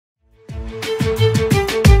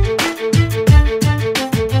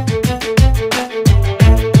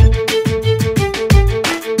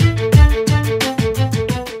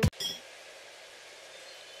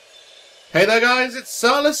Hey there guys, it's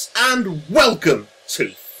Salis and welcome to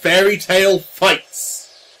Fairytale Fights!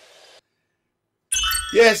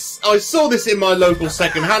 Yes, I saw this in my local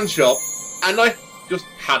second-hand shop and I just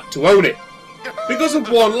had to own it. Because of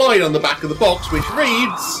one line on the back of the box which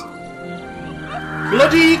reads,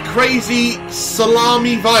 "Bloody crazy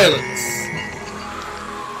salami violence."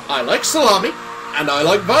 I like salami and I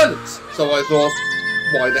like violence, so I thought,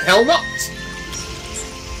 why the hell not?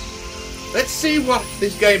 Let's see what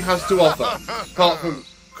this game has to offer, apart from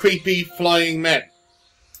creepy flying men.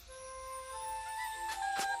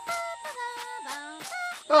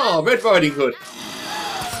 Oh, Red Riding Hood.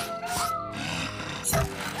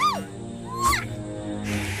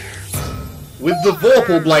 With the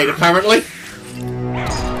Vorpal blade, apparently.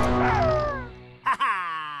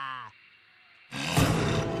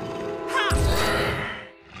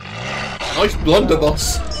 Nice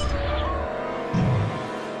blunderbuss.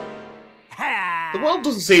 The world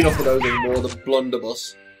doesn't see enough of those anymore, the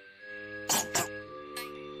blunderbuss.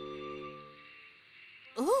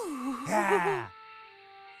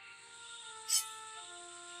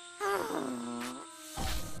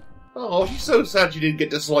 Oh, she's so sad she didn't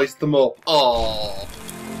get to slice them up. Oh.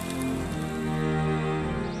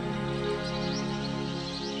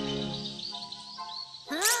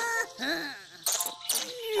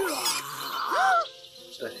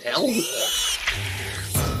 What the hell?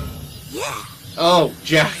 Oh,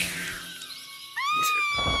 Jack.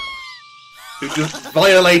 Who just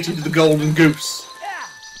violated the golden goose.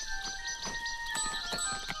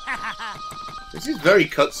 This is very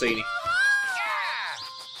cutscene-y.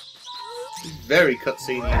 This is very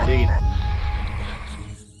cutscene-y indeed.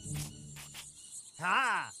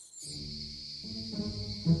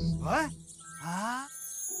 What? Huh?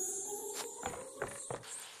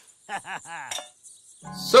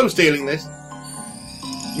 So stealing this.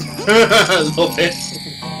 Love it.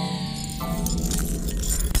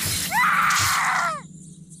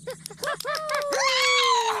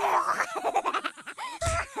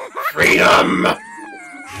 Freedom!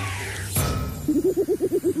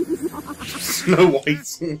 Snow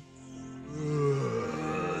White.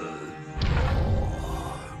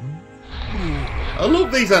 I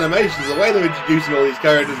love these animations. The way they're introducing all these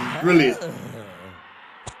characters is brilliant.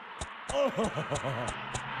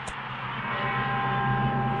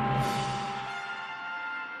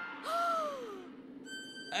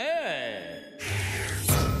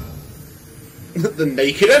 The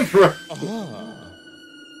Naked Emperor!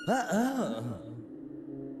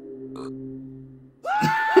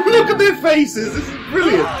 Look at their faces! This is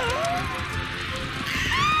brilliant!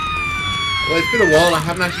 Well, it's been a while, I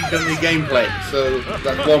haven't actually done any gameplay, so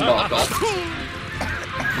that's one mark off.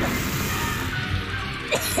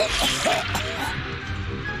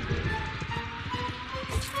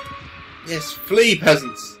 Yes, flee,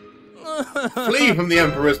 peasants! Flee from the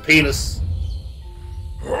Emperor's penis!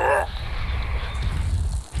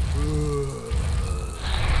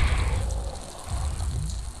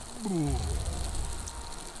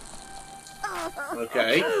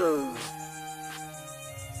 Okay.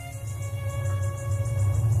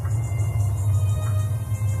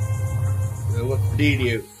 So what's the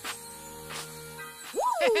dealio?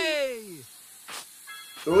 Hey!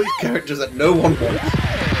 All these characters that no one wants.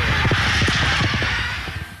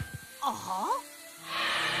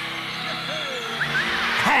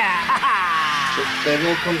 But they've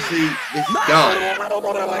all come to see this guy.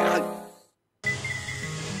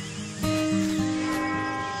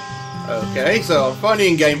 Okay, so I'm finally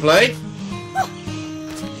in gameplay.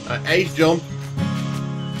 Ace jump.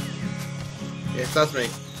 Yes, that's me.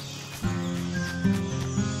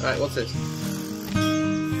 Alright, what's this?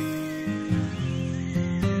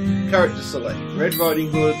 Character select. Red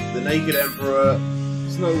Riding Hood, the Naked Emperor,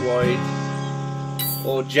 Snow White,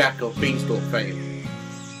 or Jack of Beanstalk fame.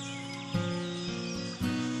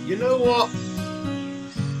 You know what?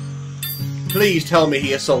 Please tell me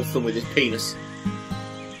he assaults them with his penis.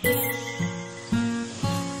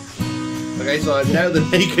 Okay, so I'm now the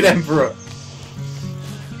Naked Emperor.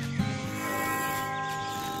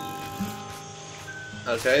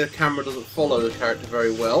 Okay, the camera doesn't follow the character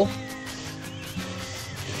very well.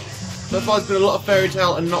 So far there's been a lot of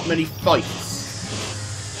Fairytale and not many fights.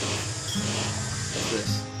 What's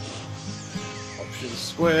this? Options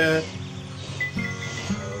square.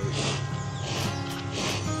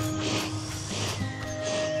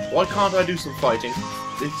 Why can't I do some fighting?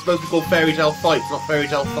 It's supposed to be called Fairytale Fights, not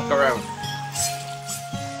Fairytale Fuck Around.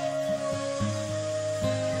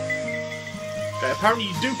 Okay, apparently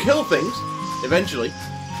you do kill things, eventually.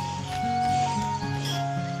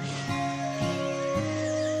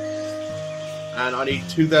 And I need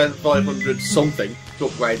 2,500 something to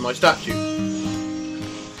upgrade my statue.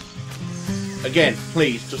 Again,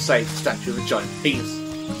 please, just say statue of a giant penis.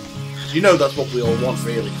 You know that's what we all want,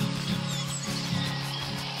 really.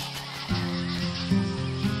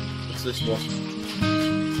 What's this one?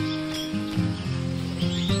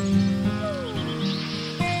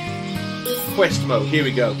 Quest mode, here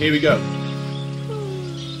we go, here we go.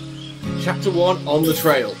 Chapter 1, on the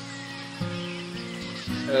trail.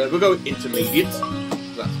 We'll go intermediate,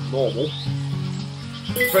 that's normal.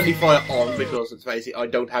 Friendly fire on, because let's face it, I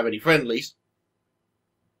don't have any friendlies.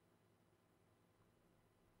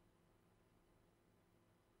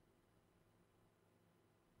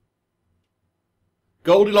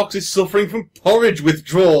 Goldilocks is suffering from porridge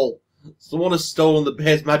withdrawal. Someone has stolen the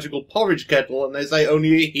bear's magical porridge kettle, and they say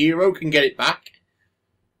only a hero can get it back.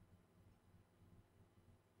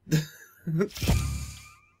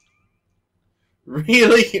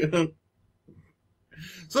 Really?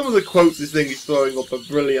 Some of the quotes this thing is throwing up are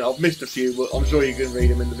brilliant. I've missed a few, but I'm sure you can read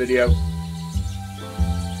them in the video.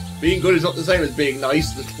 Being good is not the same as being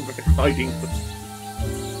nice. Writing.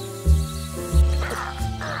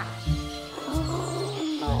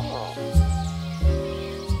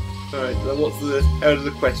 Alright, so how does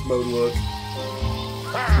the quest mode work?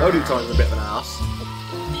 Loading time's a bit of an arse.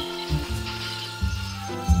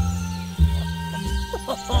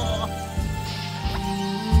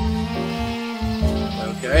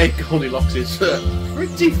 Okay, Goldilocks is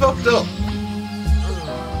pretty fucked up.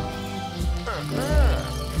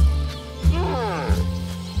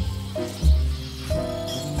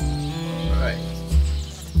 Right.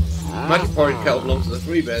 Magic porridge kettle belongs to the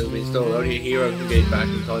three bears have been stolen. Only a hero can get it back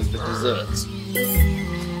in time for desserts.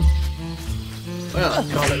 Well, I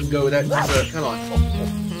can't let them go without dessert, can I?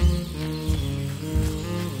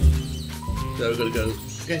 So we've got to go.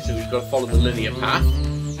 Okay, so we've got to follow the linear path.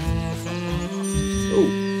 Ooh.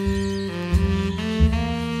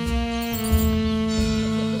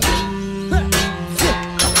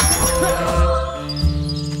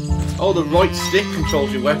 Oh, the right stick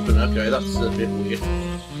controls your weapon. Okay, that's a bit weird.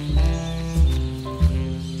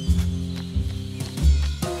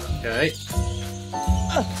 Okay.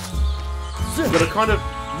 You've got a kind of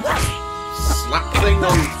slap thing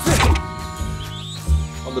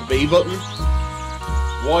on the B button.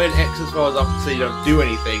 Y and X, as far as I can see, don't do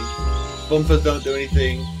anything. Bumpers don't do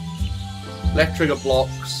anything. Left trigger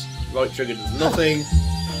blocks. Right trigger does nothing.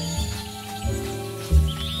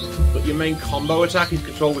 But your main combo attack is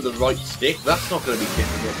controlled with the right stick. That's not going to be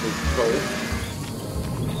difficult to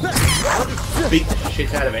control. Beat the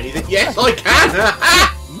shit out of anything. Yes, I can!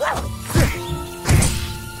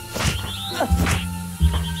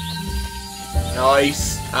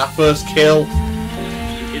 Nice. Our first kill.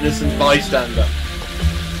 Innocent bystander.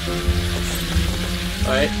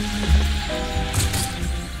 Right.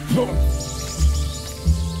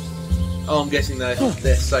 Oh, I'm guessing they're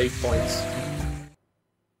save points.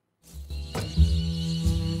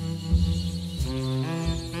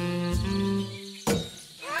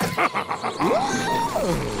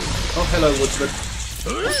 Oh, hello, Woodsman.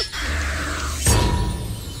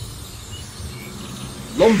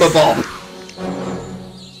 Lumber bomb.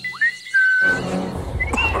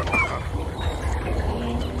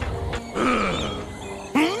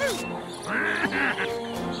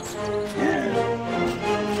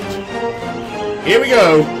 Here we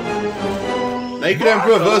go! Naked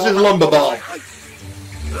Emperor versus Lumber Bomb.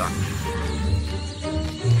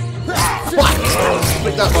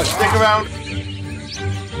 Flick that much stick around.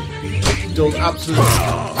 Does absolutely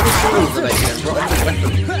destroy the Naked Emperor on his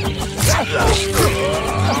weapon.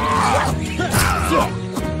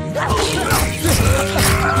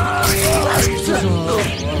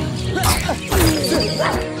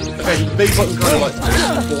 Okay, the B button kind of like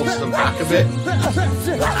forces them back a bit.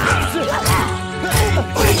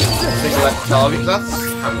 Single left target, that's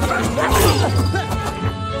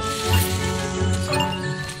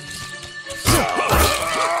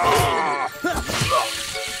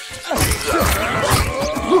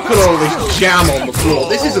look at all this jam on the floor.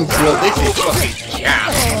 This isn't blood, this is fucking jam.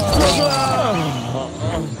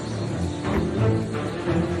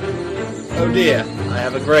 Oh dear, I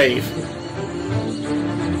have a grave.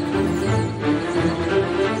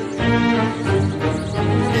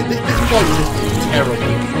 This one is terrible.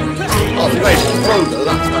 Oh, the place is closed though,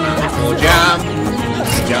 that's fantastic. More jam.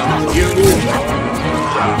 Jam to you.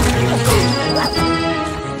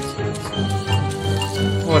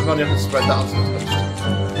 Oh, I finally have to spread that out.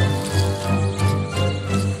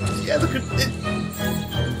 Yeah, look at it.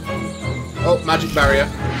 Oh, magic barrier.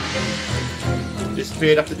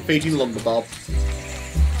 Disappeared after defeating Lumberbob.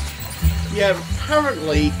 Yeah,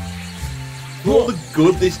 apparently, for all the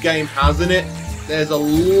good this game has in it, there's a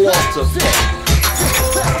lot of fun.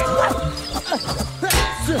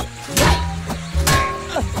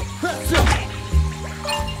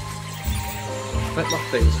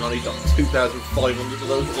 things, and I need like 2,500 of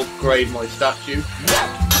those to upgrade my statue.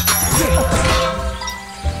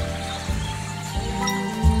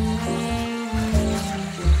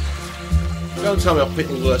 Don't tell me I'll pick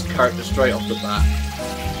the worst character straight off the bat.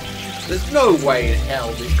 There's no way in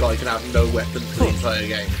hell this guy can have no weapons for the entire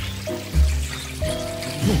game.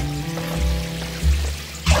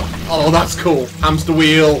 Oh, that's cool. Hamster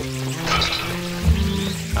wheel.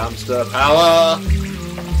 Hamster power.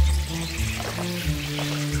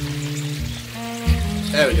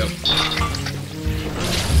 There we go.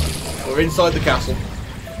 We're inside the castle.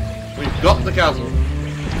 We've got the castle.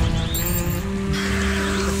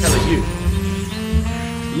 What the hell are you?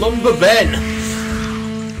 Lumber Ben!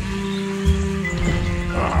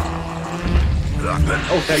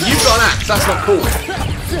 Oh, now you've got an axe, that's not cool.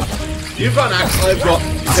 You've got an axe, I've got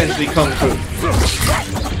essentially Kung Fu.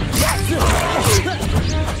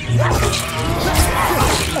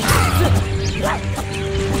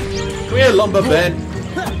 Come here, Lumber Ben.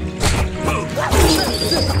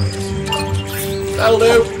 That'll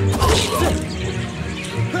do.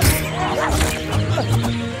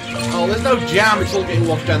 Oh, there's no jam, it's all getting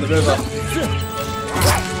washed down the river.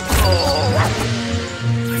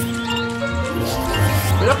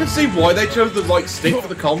 I mean, I can see why they chose the right stick for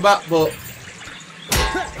the combat, but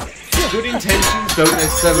good intentions don't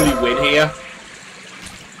necessarily win here.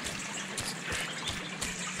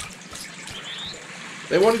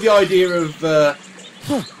 They wanted the idea of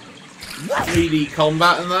 3D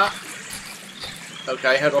combat and that.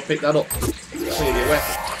 Okay, how do I pick that up? Clearly a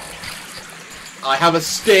weapon. I have a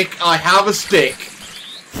stick, I have a stick.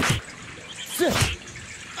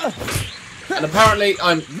 And apparently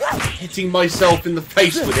I'm hitting myself in the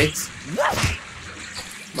face with it.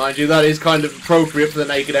 Mind you, that is kind of appropriate for the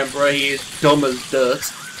Naked Emperor, he is dumb as dirt.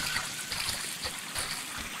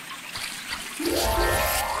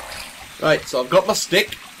 Right, so I've got my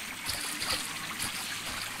stick.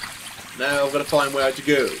 Now I've got to find where to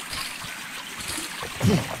go.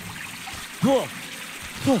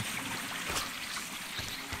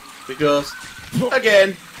 Because,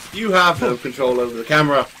 again, you have no control over the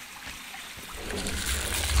camera.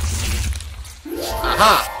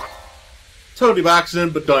 Aha! Totally by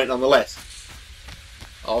accident, but dying nonetheless.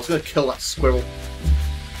 Oh, I was going to kill that squirrel.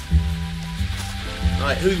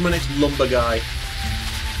 Alright, who's my next lumber guy?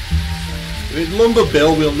 If it's Lumber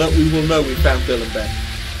Bill, we will know we found Bill and Ben.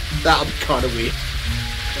 That'll be kind of weird.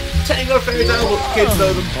 Technically not Fairytale, but kids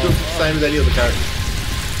know them just the same as any other characters.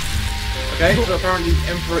 Okay, so apparently the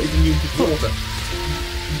Emperor is immune to water.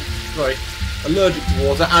 Sorry, allergic to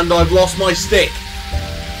water, and I've lost my stick.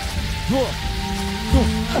 You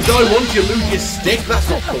die once, you lose your stick? That's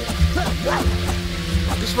not cool.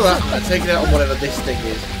 Just for that, I'm going to take it out on whatever this thing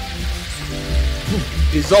is.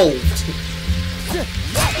 Dissolved.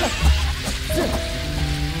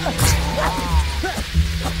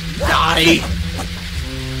 Die!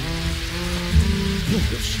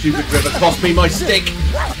 The stupid river cost me my stick!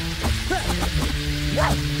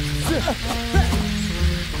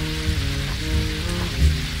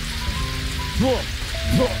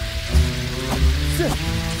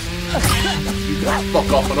 You can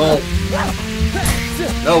fuck off and all.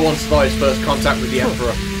 No one survives first contact with the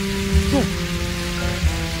Emperor.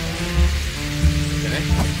 Okay.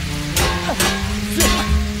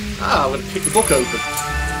 Ah, I'm going to kick the book open.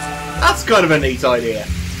 That's kind of a neat idea.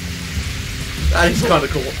 That is kind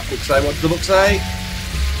of cool. What does the book say? What does the book say?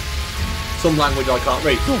 Some language I can't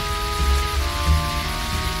read.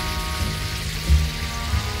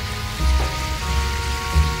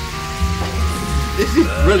 This is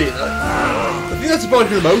brilliant. The thing that surprised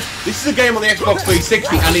me the most, this is a game on the Xbox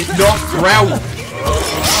 360 and it's not brown.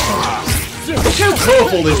 Look how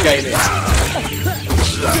colourful this game is.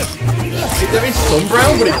 There is some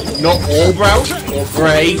brown, but it's not all brown, or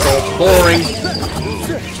grey, or boring.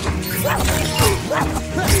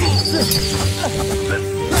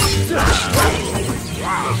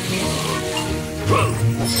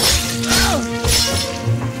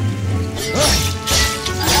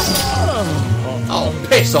 Oh,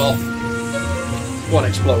 piss off! Go on,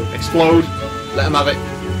 explode. Explode. Let him have it.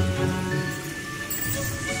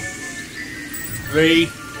 3,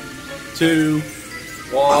 2,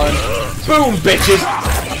 1. Boom, bitches!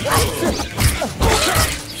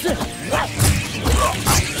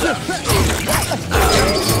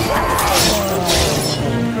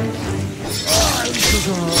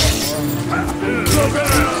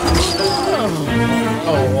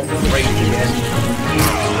 Oh, I'm rage again.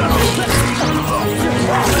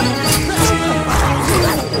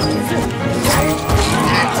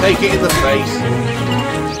 Take it in the face.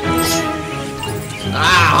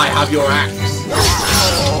 Ah, I have your axe.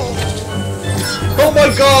 Oh my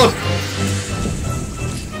god!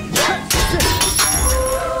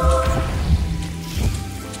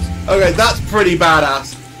 Okay, that's pretty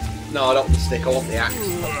badass. No, I don't want the stick, I want the axe.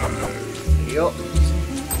 Yup.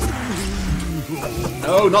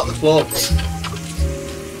 No, not the clubs.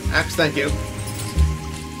 Axe, thank you.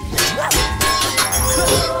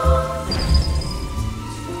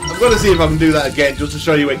 I'm going to see if I can do that again, just to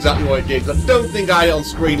show you exactly what it did, because I don't think I had it on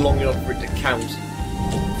screen long enough for it to count.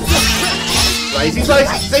 Slicey,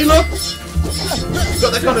 slicey, see look! It's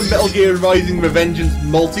got that kind of Metal Gear Rising Revengeance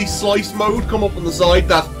multi-slice mode come up on the side,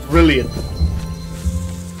 that's brilliant.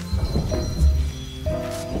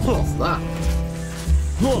 What's that?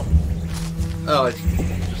 Oh, it's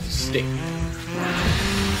just a stick.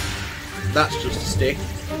 That's just a stick.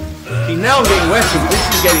 See, now I'm getting weapons, this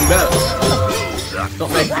is getting better. Not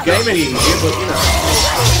making the game any easier, but you know.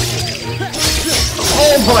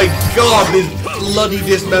 Oh my god, this bloody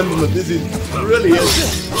dismemberment, this is brilliant.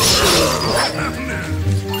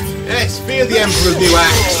 Yes, fear the Emperor's new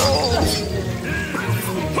axe.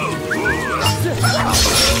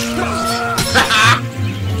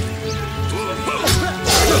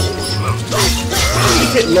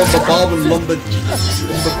 He's hit Lumber Bob and Lumber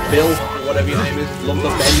Bill, or whatever your name is, Lumber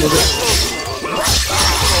Ben with it.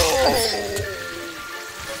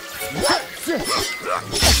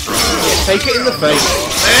 Yeah, take it in the face.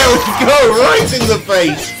 There we go, right in the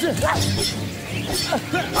face.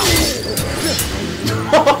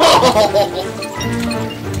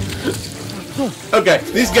 Okay,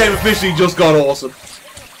 this game officially just got awesome.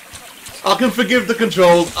 I can forgive the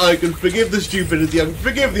controls, I can forgive the stupidity, I can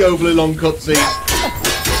forgive the overly long cutscenes.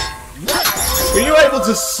 When you're able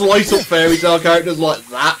to slice up Fairytale characters like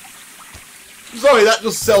that, sorry, that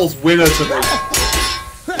just sells winner to me.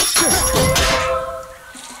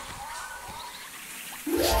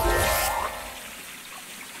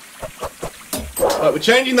 Right, we're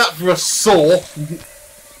changing that for a saw.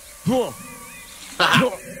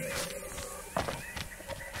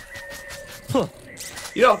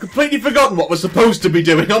 You know, I've completely forgotten what we're supposed to be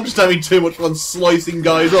doing. I'm just having too much fun slicing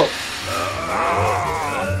guys up.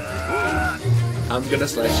 I'm gonna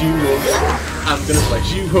slice you open. I'm gonna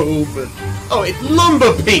slice you open. Oh, it's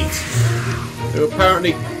Lumber Pete! Who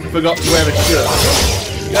apparently forgot to wear a shirt.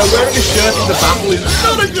 You know, wearing a shirt in the battle is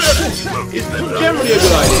not a good... It's generally a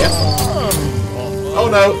good idea. Oh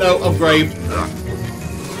no, no, I'm graved.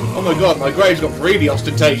 Oh my god, my grave's got really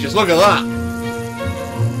ostentatious. Look at that.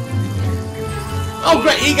 Oh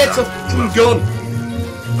great, he gets a fucking gun!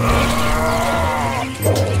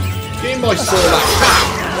 Give me my sword back.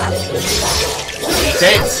 Eat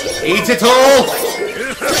it! Eat it all!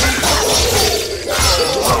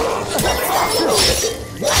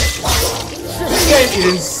 This game is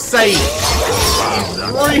insane! It's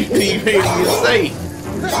really, really insane!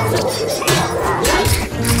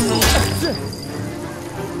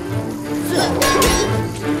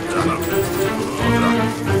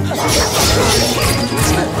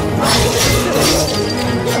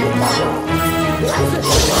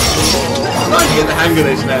 I'm trying to get the hang of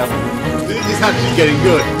this now. This is actually getting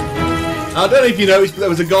good. I don't know if you noticed, but there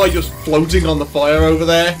was a guy just floating on the fire over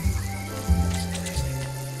there.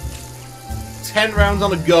 10 rounds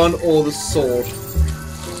on a gun or the sword.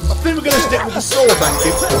 I think we're going to stick with the sword, thank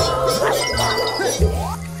you.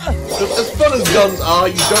 As fun as guns are, I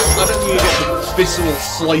don't think you get the visceral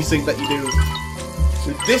slicing that you do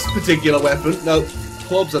with this particular weapon. No,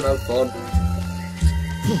 clubs are no fun.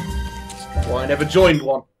 Why I never joined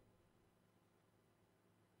one.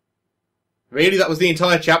 Really? That was the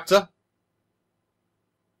entire chapter?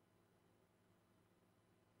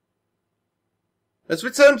 Let's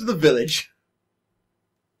return to the village.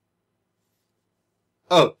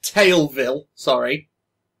 Oh, Tailville. Sorry.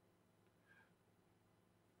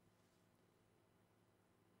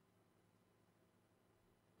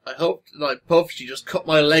 I hope, like Puff, she just cut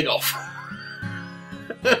my leg off.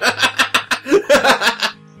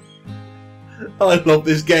 I love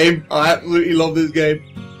this game. I absolutely love this game.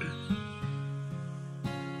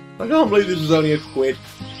 I can't believe this was only £1.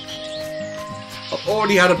 I've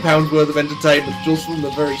already had £1 worth of entertainment just from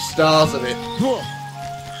the very start of it.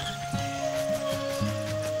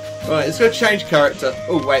 Right, let's go change character.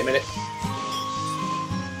 Oh, wait a minute.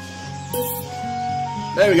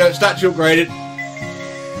 There we go, statue upgraded.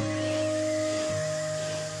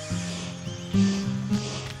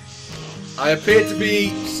 I appear to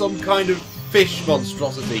be some kind of fish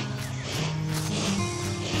monstrosity.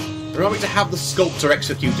 I want me to have the sculptor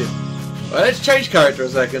executed. Well, let's change character a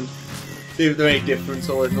second. See if there's any difference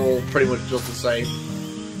or if they're all pretty much just the same.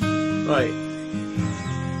 Right.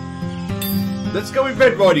 Let's go with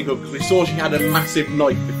Red Riding Hood because we saw she had a massive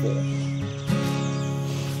knife before.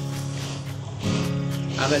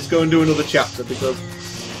 and let's go and do another chapter because,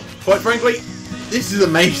 quite frankly, this is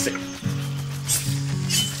amazing.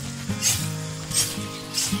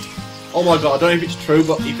 Oh my god, I don't know if it's true,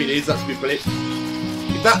 but if it is, that's be brilliant.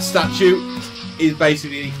 If that statue is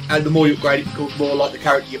basically, and the more you upgrade it becomes more like the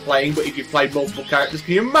character you're playing, but if you play multiple characters,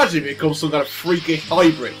 can you imagine if it becomes some kind of freakish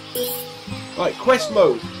hybrid? Right, quest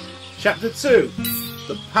mode. Chapter 2.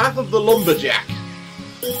 The Path of the Lumberjack.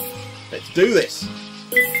 Let's do this.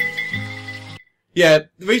 Yeah,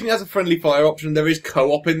 the reason it has a friendly fire option, there is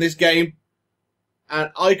co-op in this game.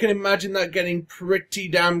 And I can imagine that getting pretty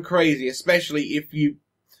damn crazy, especially if you're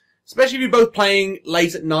both playing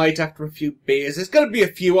late at night after a few beers. There's going to be a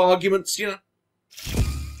few arguments, you know.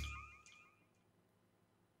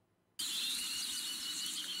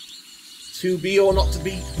 To be or not to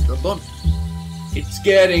be, the bun. It's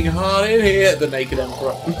getting hot in here, the Naked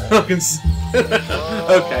Emperor.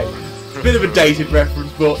 Okay, bit of a dated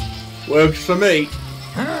reference, but works for me.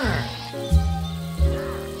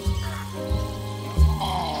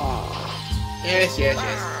 Yes, yes,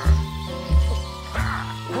 yes.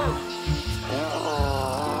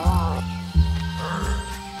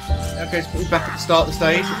 Okay, so put me back at the start of the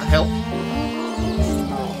stage. What the hell?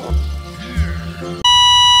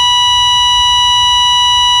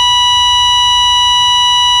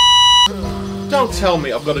 Don't tell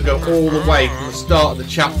me I've got to go all the way from the start of the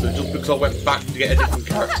chapter just because I went back to get a different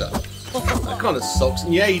character. That kind of sucks.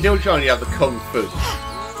 And yeah, you don't only have the Kung Fu.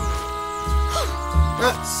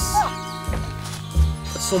 That's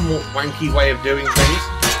a somewhat wanky way of doing things.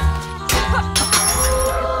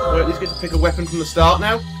 Well, at least get to pick a weapon from the start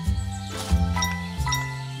now.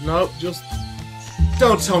 No, just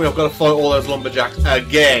don't tell me I've got to fight all those lumberjacks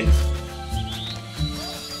again.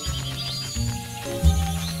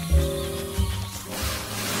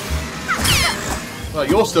 Well,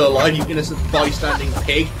 you're still alive, you innocent bystanding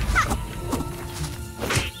pig.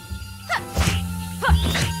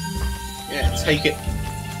 Yeah, take it.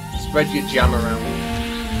 Spread your jam around.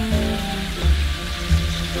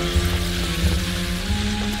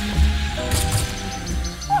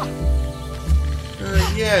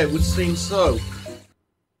 Yeah, it would seem so.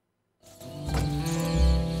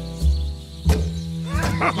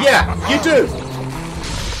 Yeah, you do!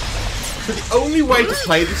 So the only way to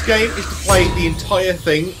play this game is to play the entire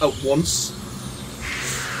thing at once.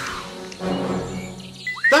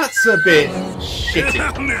 That's a bit shitty.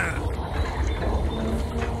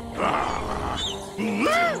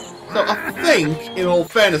 So I think, in all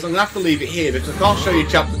fairness, I'm going to have to leave it here because I can't show you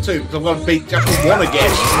Chapter 2 because I'm going to beat Chapter 1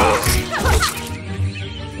 again.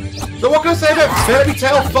 So what can I say about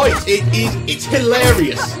Fairytale fights? It's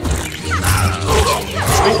hilarious. I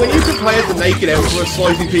mean, when you can play as the Naked Emperor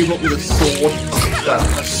slicing people up with a sword,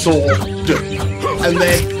 and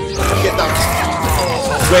then get that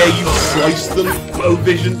where you slice them,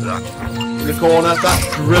 vision in the corner, that's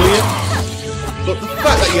brilliant. But the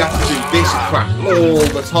fact that you have to do this crap all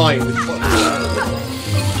the time,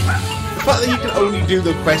 the fact that you can only do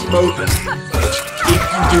the quest mode if you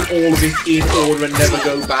do all of it in order and never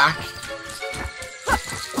go back.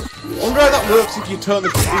 I wonder how that works if you turn the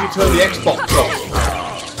Xbox off.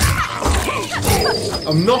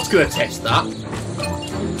 I'm not going to test that.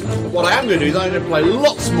 But what I am going to do is I'm going to play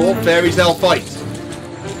lots more Fairytale fights.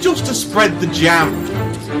 Just to spread the jam.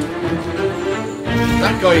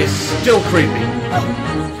 That guy is still creepy.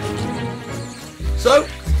 So,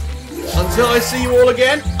 until I see you all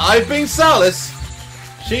again, I've been Salis.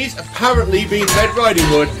 She's apparently been Red Riding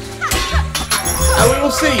Hood. And we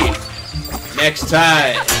will see you next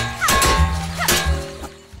time.